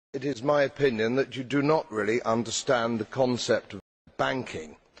It is my opinion that you do not really understand the concept of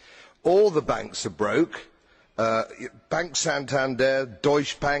banking. All the banks are broke. Bank Santander,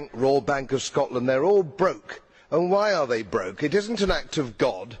 Deutsche Bank, Royal Bank of Scotland, they're all broke. And why are they broke? It isn't an act of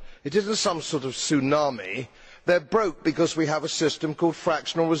God. It isn't some sort of tsunami. They're broke because we have a system called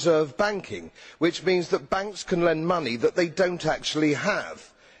fractional reserve banking, which means that banks can lend money that they don't actually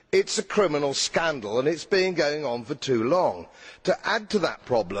have. It's a criminal scandal, and it's been going on for too long. To add to that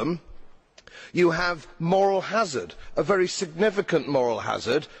problem, you have moral hazard, a very significant moral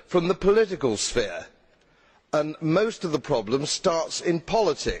hazard from the political sphere. And most of the problem starts in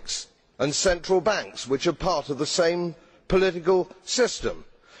politics and central banks, which are part of the same political system.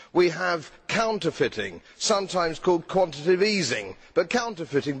 We have counterfeiting, sometimes called quantitative easing, but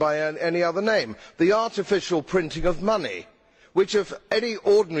counterfeiting by any other name. The artificial printing of money, which if any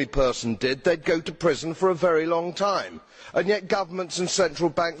ordinary person did, they'd go to prison for a very long time. And yet governments and central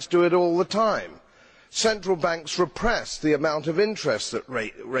banks do it all the time. Central banks repress the amount of interest that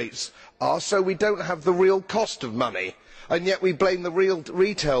rates are, so we don't have the real cost of money. And yet we blame the real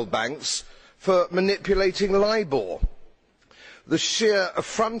retail banks for manipulating LIBOR. The sheer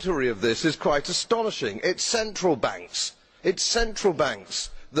effrontery of this is quite astonishing. It's central banks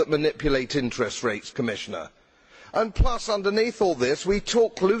that manipulate interest rates, Commissioner. And plus, underneath all this, we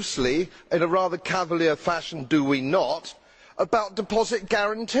talk loosely, in a rather cavalier fashion, do we not, about deposit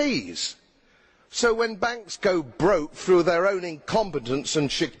guarantees. So when banks go broke through their own incompetence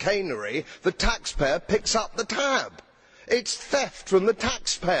and chicanery, the taxpayer picks up the tab. It's theft from the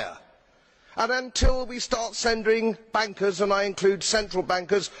taxpayer. And until we start sending bankers, and I include central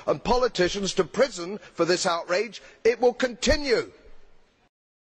bankers and politicians, to prison for this outrage, it will continue.